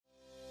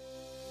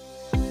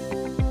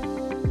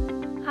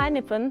Hi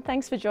Nipun,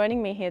 thanks for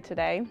joining me here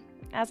today.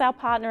 As our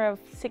partner of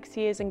 6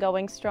 years and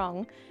going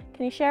strong,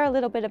 can you share a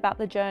little bit about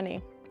the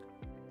journey?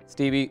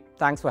 Stevie,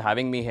 thanks for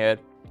having me here.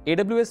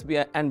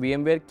 AWS and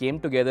VMware came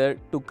together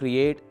to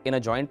create in a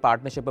joint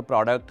partnership a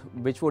product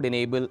which would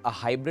enable a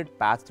hybrid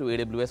path to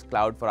AWS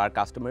cloud for our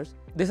customers.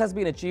 This has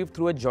been achieved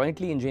through a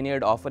jointly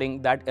engineered offering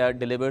that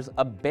delivers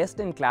a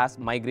best-in-class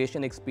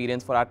migration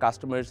experience for our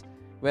customers,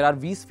 where our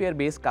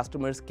vSphere-based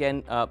customers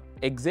can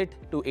exit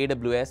to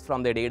AWS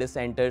from their data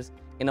centers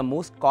in a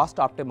most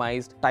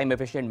cost-optimized,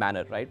 time-efficient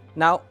manner, right?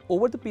 Now,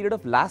 over the period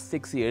of last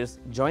 6 years,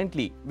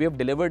 jointly, we have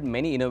delivered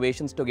many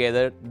innovations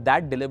together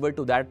that deliver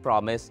to that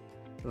promise,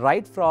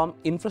 right from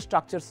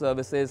infrastructure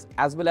services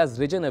as well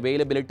as region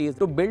availability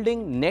to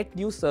building net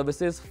new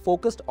services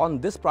focused on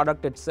this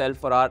product itself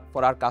for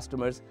our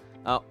customers,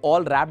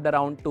 all wrapped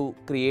around to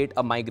create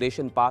a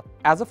migration path.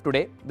 As of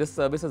today, this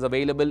service is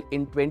available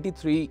in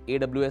 23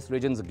 AWS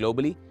regions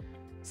globally.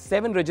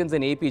 7 regions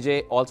in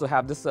APJ also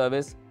have this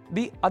service.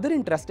 The other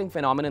interesting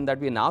phenomenon that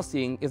we are now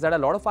seeing is that a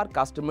lot of our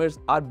customers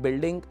are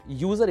building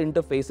user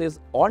interfaces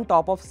on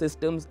top of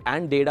systems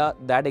and data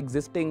that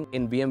existing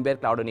in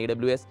VMware Cloud on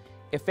AWS,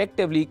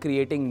 effectively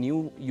creating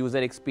new user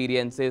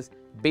experiences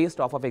based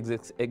off of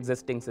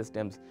existing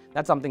systems.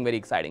 That's something very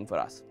exciting for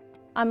us.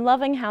 I'm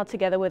loving how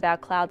together with our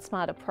Cloud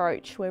Smart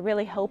approach, we're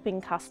really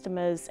helping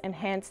customers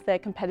enhance their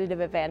competitive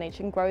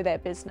advantage and grow their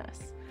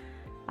business.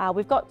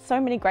 We've got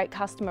so many great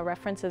customer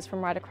references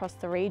from right across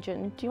the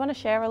region. Do you want to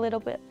share a little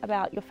bit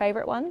about your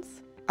favorite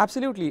ones?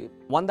 Absolutely.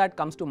 One that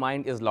comes to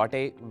mind is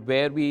Lotte,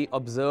 where we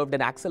observed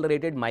an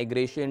accelerated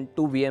migration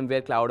to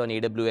VMware Cloud on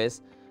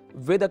AWS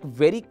with a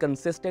very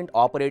consistent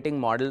operating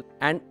model,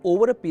 and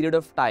over a period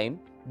of time,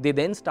 they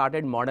then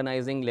started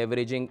modernizing,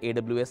 leveraging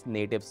AWS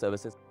native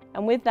services.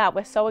 And with that,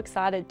 we're so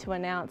excited to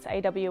announce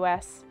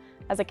AWS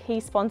as a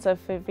key sponsor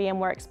for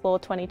VMware Explore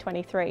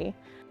 2023.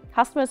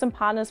 Customers and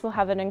partners will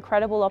have an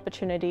incredible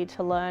opportunity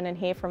to learn and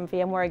hear from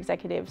VMware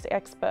executives,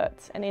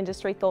 experts, and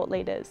industry thought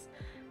leaders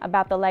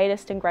about the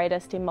latest and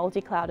greatest in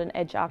multi-cloud and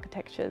edge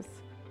architectures.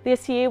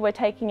 This year, we're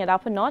taking it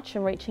up a notch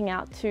and reaching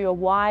out to a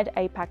wide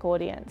APAC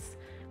audience,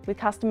 with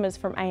customers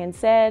from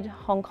ANZ,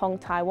 Hong Kong,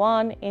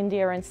 Taiwan,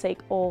 India, and SEEK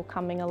all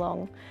coming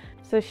along.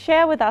 So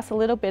share with us a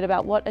little bit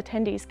about what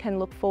attendees can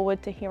look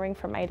forward to hearing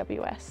from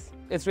AWS.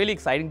 It's really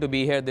exciting to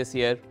be here this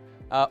year.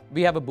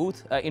 We have a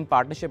booth in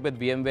partnership with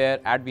VMware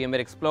at VMware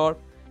Explore.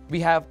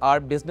 We have our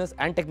business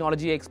and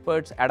technology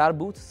experts at our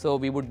booth, so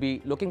we would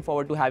be looking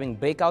forward to having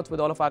breakouts with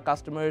all of our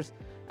customers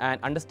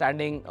and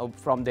understanding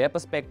from their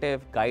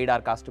perspective, guide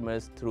our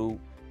customers through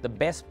the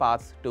best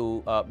paths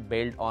to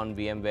build on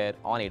VMware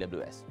on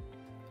AWS.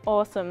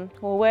 Awesome.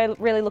 Well, we're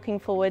really looking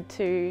forward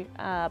to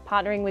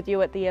partnering with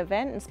you at the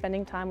event and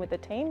spending time with the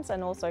teams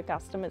and also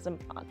customers and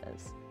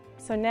partners.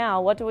 So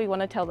now, what do we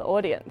want to tell the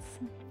audience?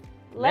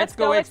 Let's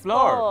go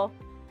explore!